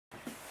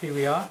here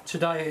we are.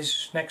 Today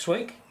is next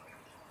week.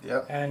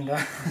 Yep. And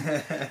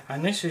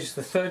and this is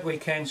the third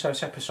weekend, so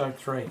it's episode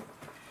 3.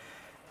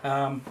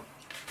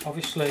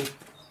 Obviously,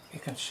 you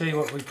can see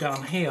what we've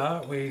done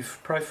here. We've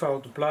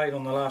profiled the blade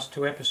on the last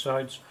 2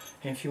 episodes.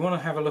 And if you want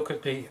to have a look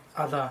at the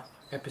other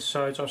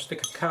episodes, I'll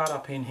stick a card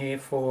up in here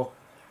for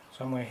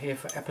somewhere here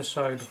for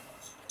episode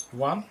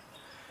 1.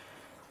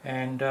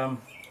 And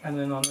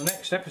then on the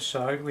next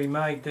episode, we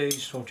made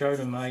these, or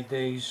Jodan made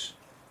these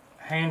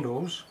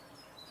handles,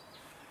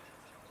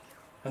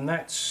 and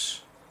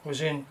was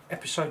in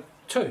episode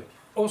 2,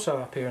 also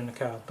up here in the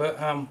card. But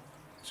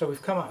so he's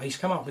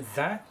come up with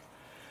that,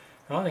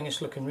 and I think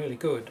it's looking really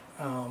good.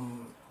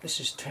 This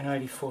is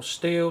 1084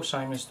 steel,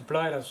 same as the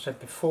blade, as I said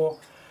before,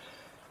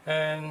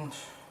 and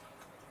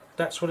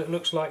that's what it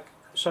looks like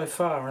so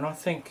far. And I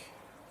think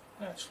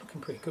that's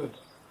looking pretty good.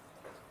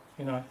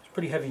 You know, it's a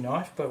pretty heavy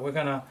knife, but what we're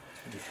gonna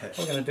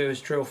do is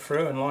drill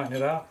through and lighten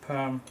it up.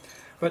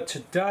 But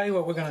today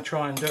what we're going to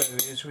try and do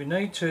is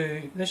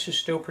this is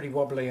still pretty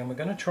wobbly, and we're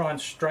going to try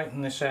and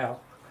straighten this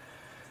out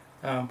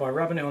by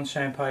rubbing it on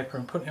sandpaper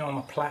and putting it on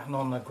the platen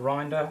on the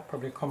grinder,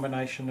 probably a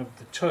combination of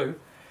the two,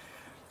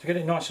 to get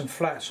it nice and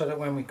flat, so that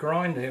when we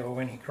grind it, or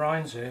when he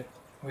grinds it,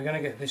 we're going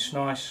to get this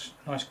nice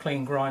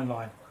clean grind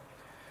line.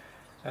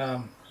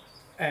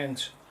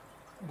 And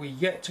we're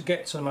yet to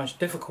get to the most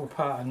difficult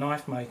part of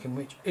knife making,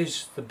 which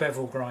is the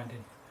bevel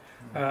grinding.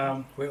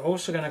 We're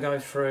also going to go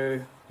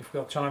through, if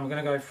we've got time, we're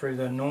going to go through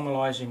the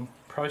normalizing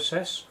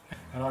process,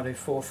 and I do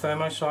 4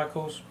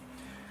 thermocycles.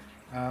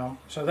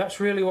 So that's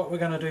really what we're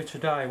going to do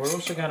today. We're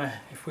also going to,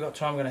 if we've got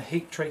time, we're going to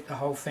heat treat the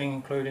whole thing,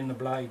 including the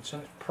blades. So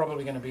that's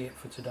probably going to be it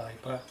for today.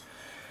 But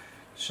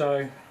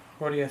so,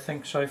 what do you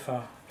think so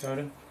far,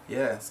 Jodan?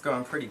 Yeah, it's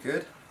going pretty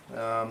good.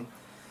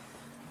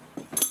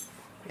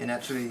 In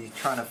actually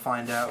trying to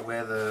find out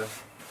where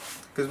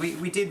because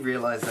we did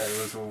realise that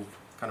it was all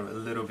kind of a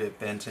little bit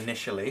bent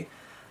initially,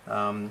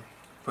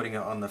 putting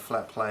it on the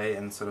flat plate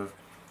and sort of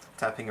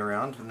tapping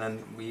around, and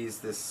then we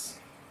used this,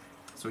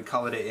 so we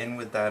coloured it in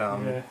with that,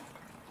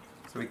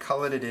 so we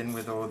coloured it in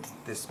with all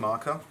this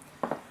marker,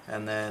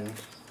 and then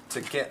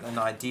to get an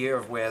idea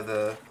of where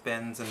the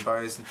bends and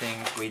bows and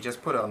things, we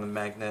just put it on the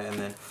magnet and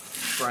then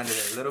grinded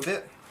it a little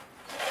bit.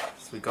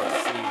 So we got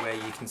to see where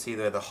you can see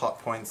where the hot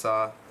points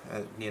are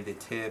near the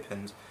tip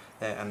and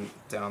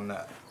down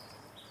that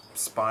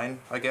spine,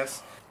 I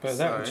guess. But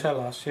that will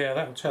tell us,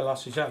 that will tell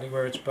us exactly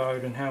where it's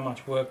bowed and how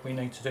much work we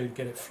need to do to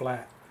get it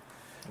flat.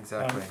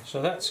 Exactly.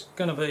 So that's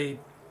going to be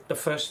the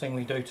first thing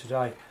we do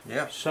today.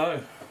 Yeah.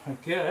 So I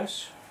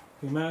guess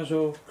we may as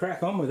well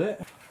crack on with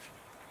it.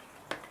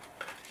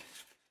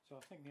 So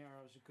I think the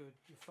arrows are good.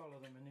 You follow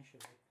them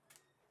initially.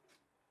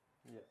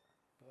 Yeah.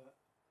 But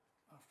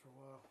after a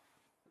while.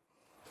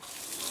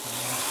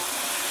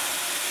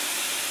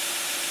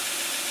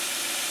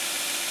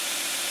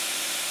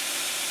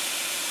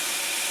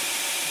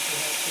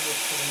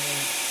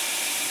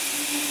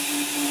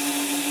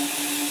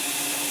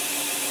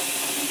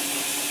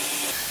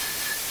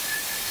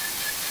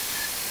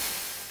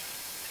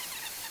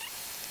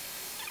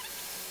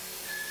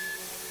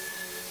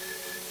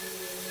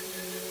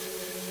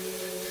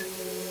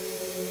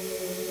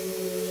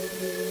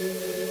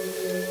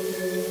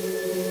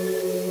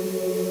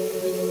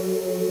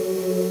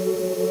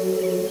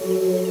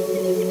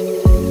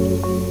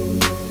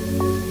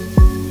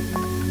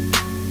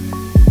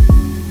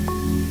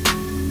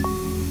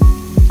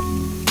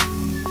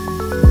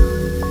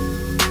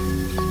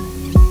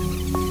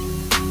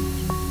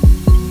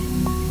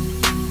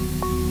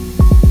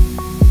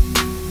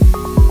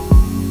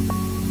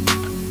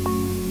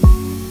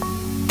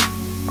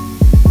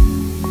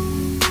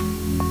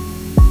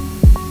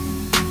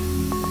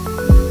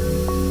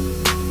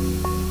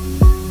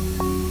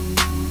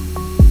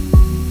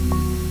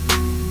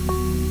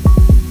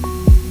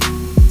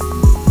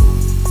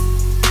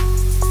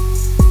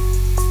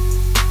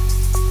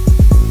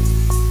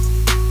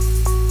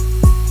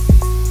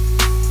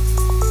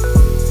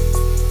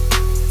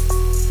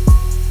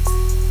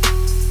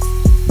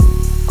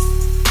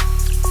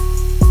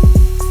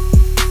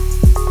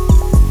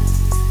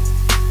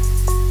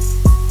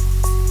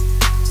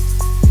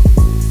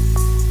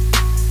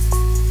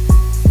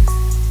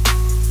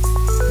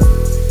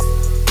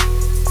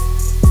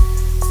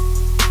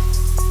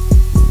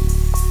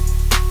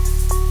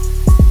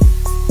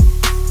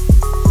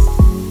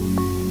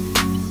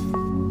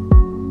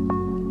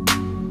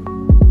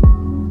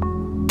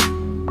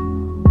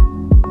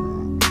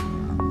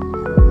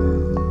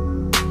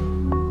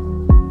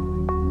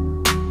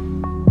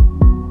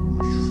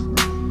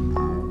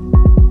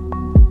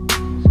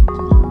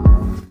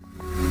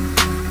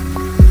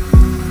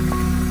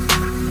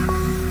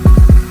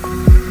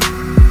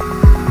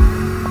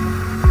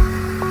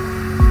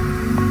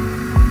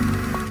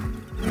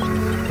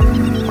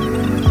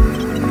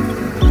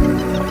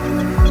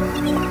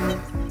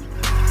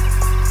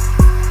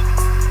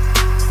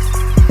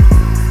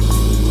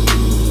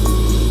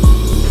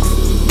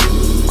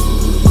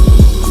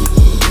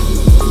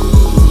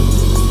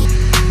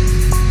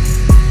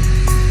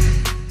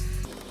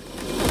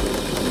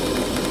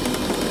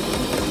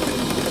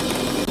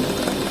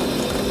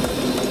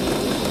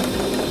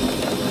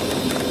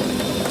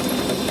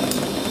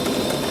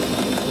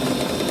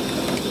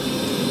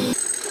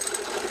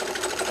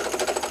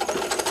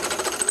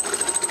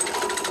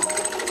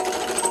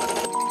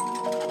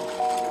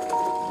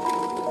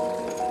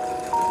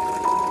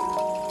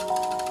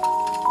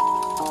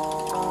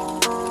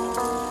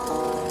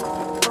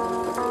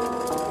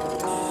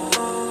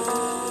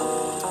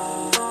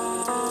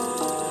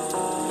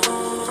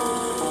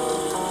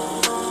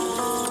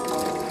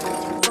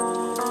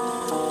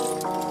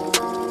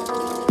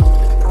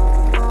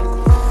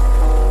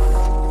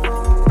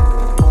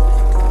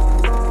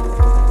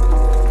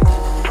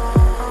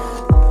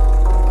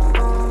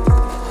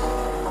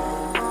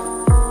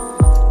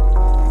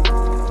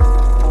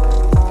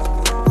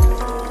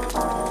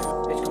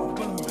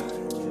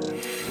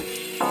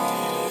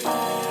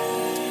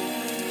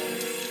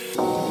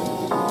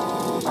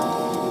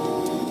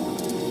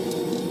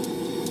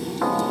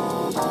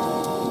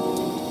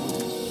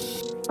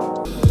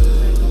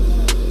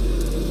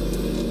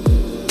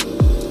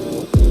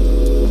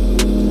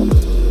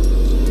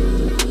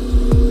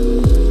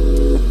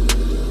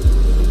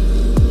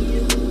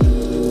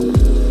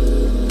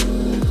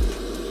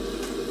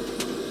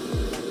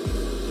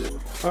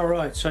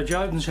 Alright, so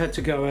Jodan's had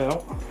to go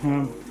out.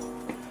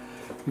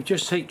 We've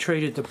just heat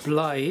treated the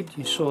blade,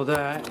 you saw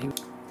that.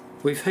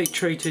 We've heat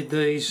treated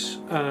these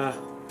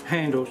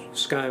handles,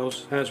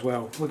 scales as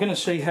well. We're going to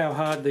see how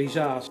hard these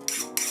are.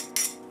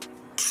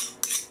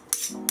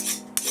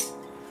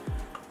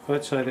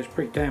 I'd say that's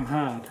pretty damn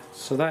hard.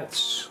 So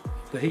that's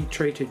the heat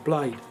treated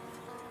blade.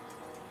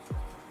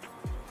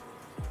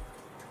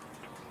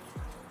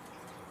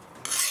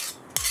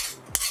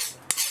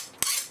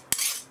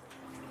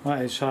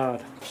 That is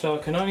hard. So I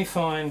can only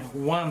find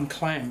one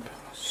clamp,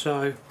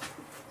 so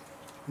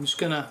I'm just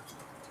going to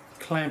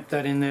clamp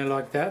that in there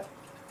like that,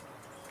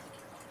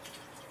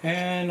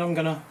 and I'm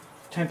going to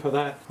temper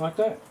that like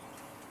that.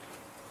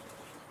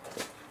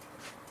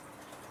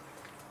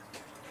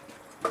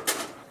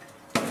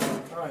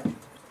 Right.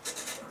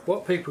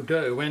 What people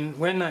do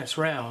when that's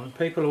round,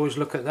 people always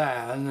look at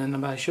that and then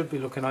they should be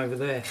looking over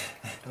there,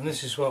 and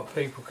this is what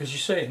people, because you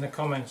see it in the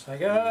comments, they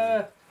go,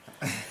 ah.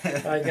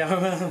 They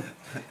go,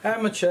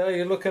 amateur,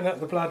 you're looking at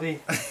the bloody...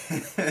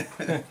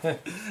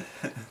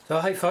 So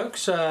hey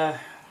folks,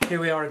 here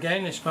we are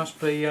again. This must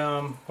be,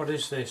 what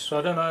is this?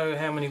 I don't know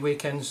how many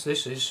weekends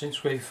this is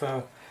since we've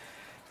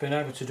been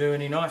able to do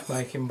any knife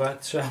making,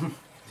 but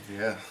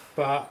yeah.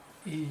 But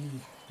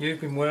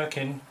you've been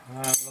working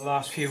the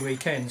last few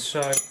weekends,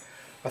 so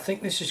I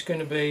think this is going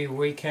to be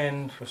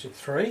weekend, was it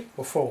 3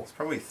 or 4? It's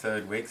probably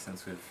third week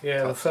since we've...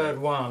 Yeah, the third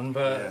one,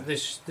 but yeah.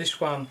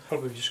 this one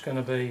probably just going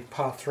to be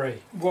part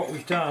 3. What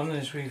we've done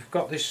is we've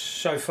got this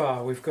so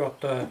far. We've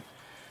got the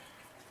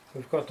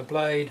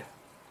blade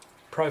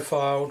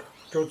profiled,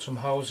 drilled some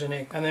holes in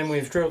it, and then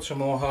we've drilled some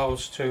more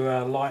holes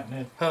to lighten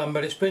it.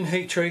 But it's been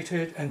heat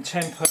treated and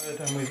tempered,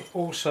 and we've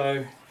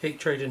also heat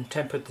treated and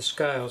tempered the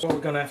scales. What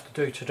we're going to have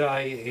to do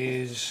today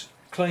is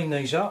clean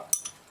these up,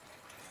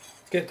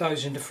 get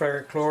those into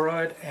ferric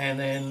chloride, and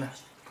then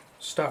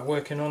start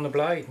working on the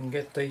blade and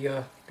get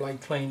the blade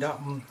cleaned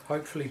up and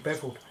hopefully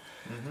beveled.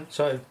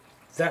 So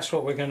that's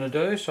what we're going to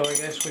do, so I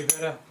guess we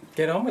better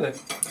get on with it.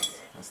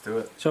 Let's do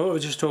it. So what we're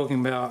just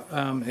talking about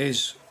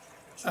is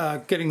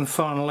getting the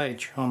final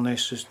edge on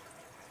this. Is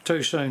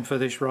too soon for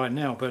this right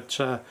now, but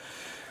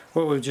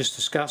what we were just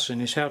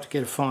discussing is how to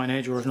get a fine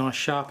edge or a nice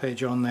sharp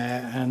edge on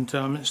there, and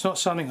it's not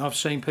something I've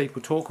seen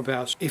people talk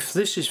about. If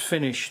this is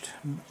finished,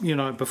 you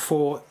know,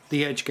 before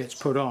the edge gets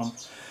put on,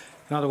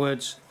 in other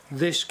words,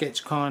 this gets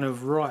kind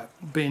of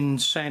been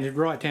sanded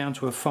right down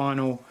to a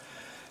final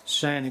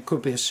sand. It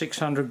could be a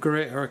 600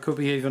 grit or it could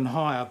be even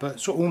higher, but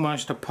it's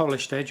almost a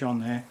polished edge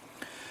on there.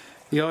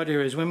 The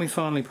idea is when we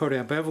finally put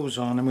our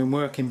bevels on and we're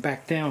working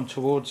back down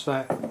towards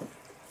that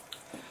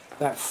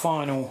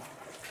final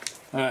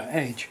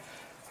edge,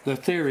 the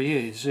theory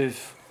is,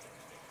 if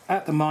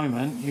at the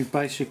moment you've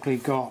basically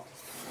got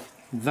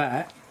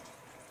that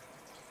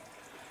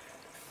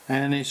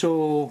and it's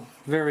all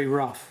very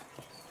rough,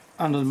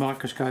 under the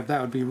microscope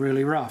that would be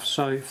really rough.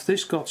 So if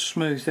this got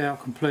smoothed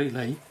out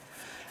completely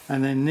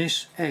and then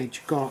this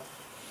edge got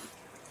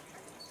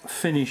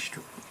finished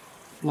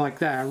like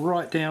that,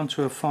 right down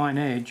to a fine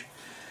edge,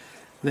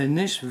 then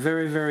this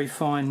very, very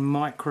fine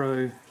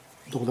micro,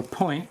 or the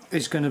point,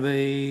 is going to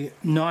be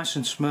nice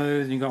and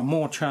smooth, and you've got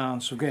more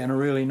chance of getting a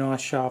really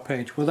nice sharp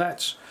edge. Well,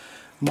 that's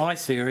my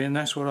theory, and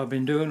that's what I've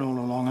been doing all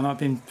along, and I've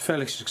been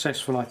fairly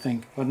successful, I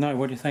think. I don't know,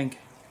 what do you think?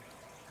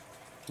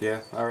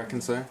 Yeah, I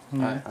reckon so.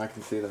 Yeah. I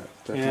can see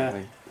that,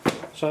 definitely. Yeah.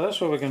 So that's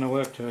what we're going to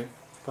work to,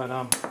 but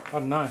I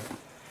don't know.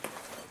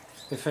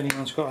 If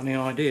anyone's got any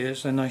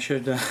ideas, then they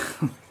should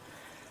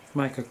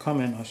make a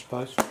comment, I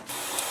suppose.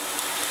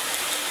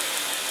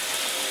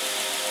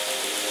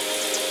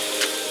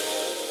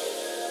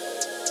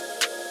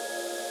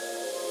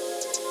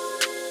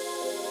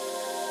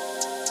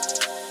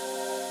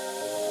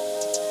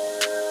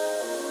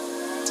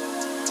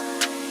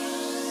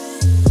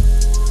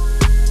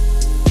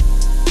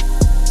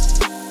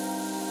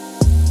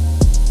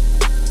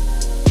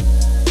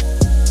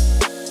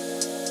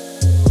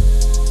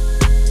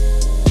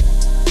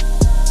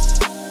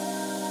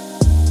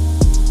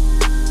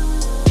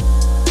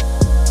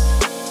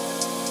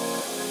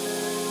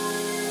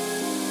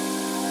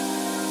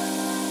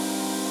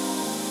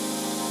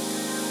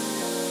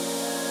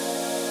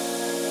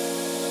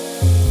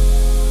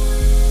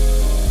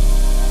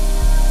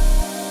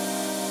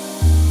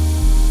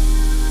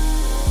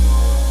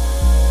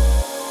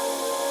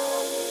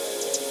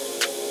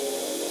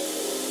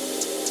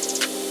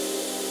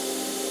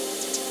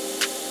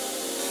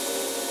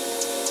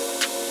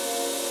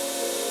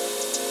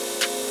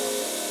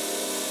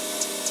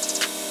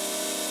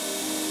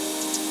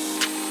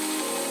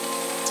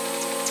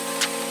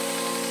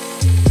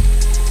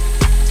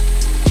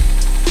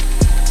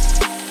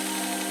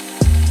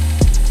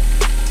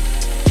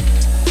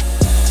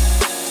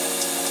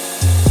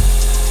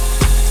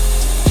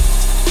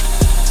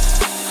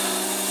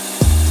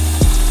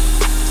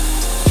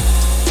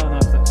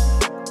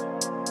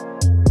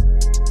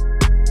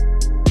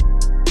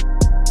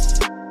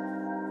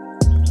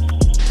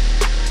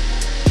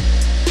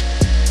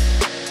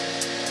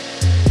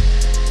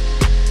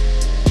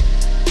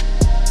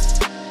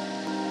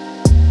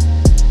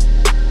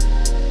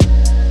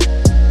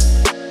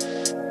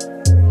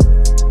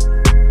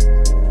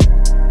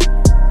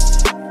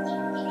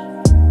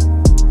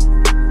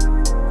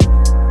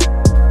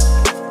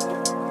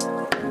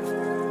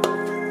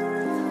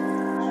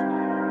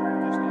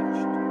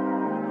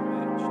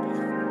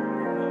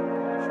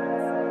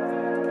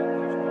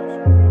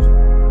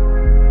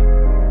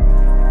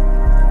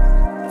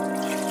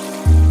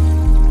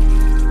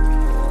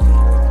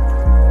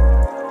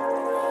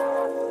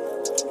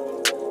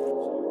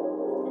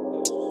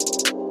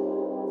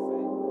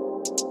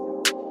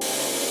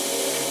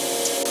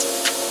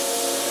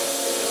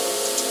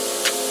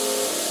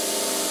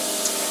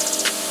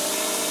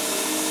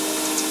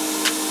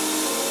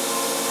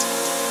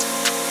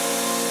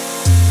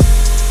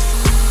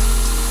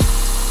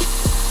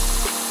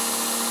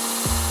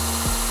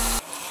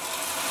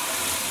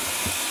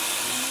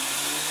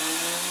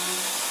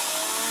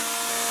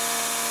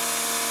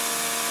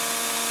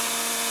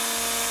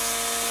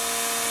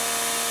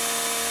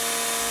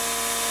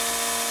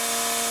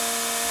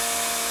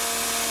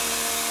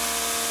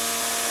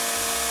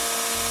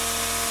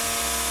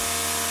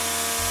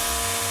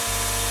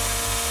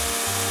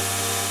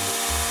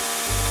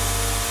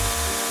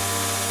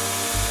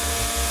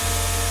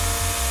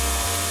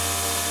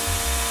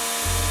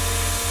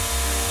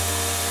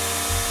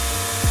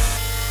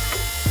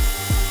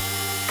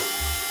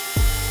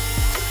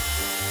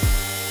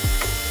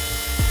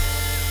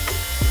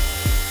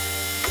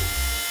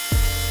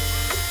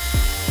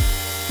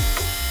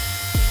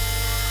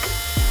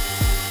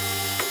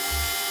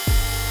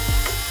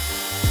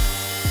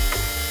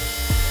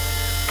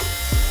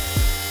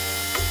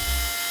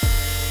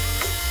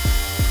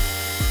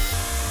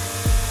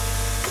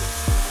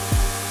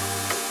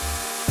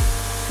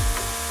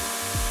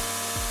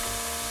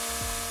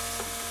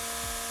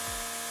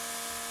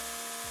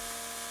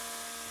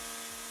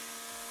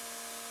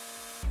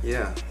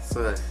 yeah,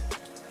 so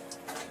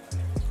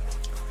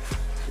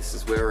this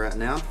is where we're at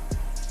now.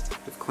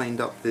 We've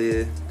cleaned up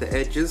the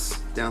edges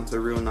down to a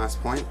real nice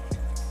point.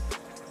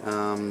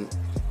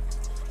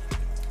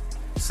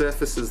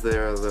 Surfaces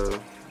there are the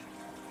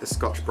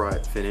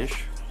Scotch-Brite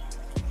finish.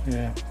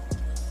 Yeah.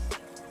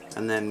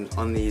 And then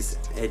on these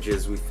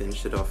edges we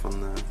finished it off on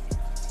the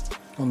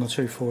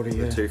 240,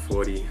 yeah. The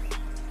 240.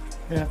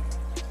 Yeah.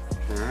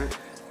 Alright.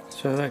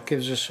 So that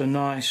gives us a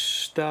nice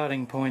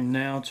starting point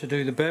now to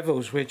do the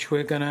bevels, which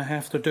we're going to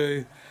have to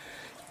do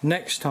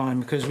next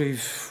time because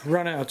we've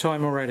run out of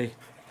time already.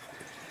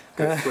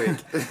 That's quick.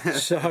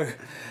 So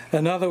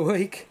another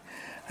week.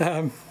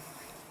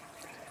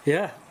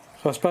 Yeah.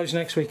 So I suppose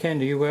next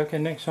weekend, are you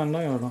working next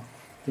Sunday or not?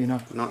 You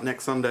know? Not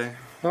next Sunday.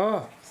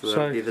 Oh, so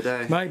that'll be the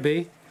day.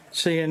 Maybe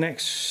see you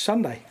next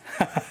Sunday.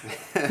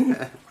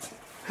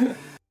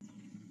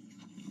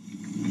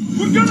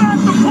 We're gonna have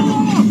to pull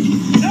off!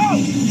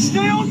 No!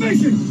 Stay on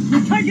mission!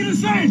 You're taking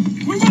us in!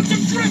 We want them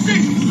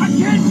drifting! I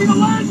can't see the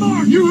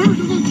landmark! You heard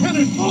the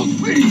lieutenant! Full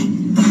speed!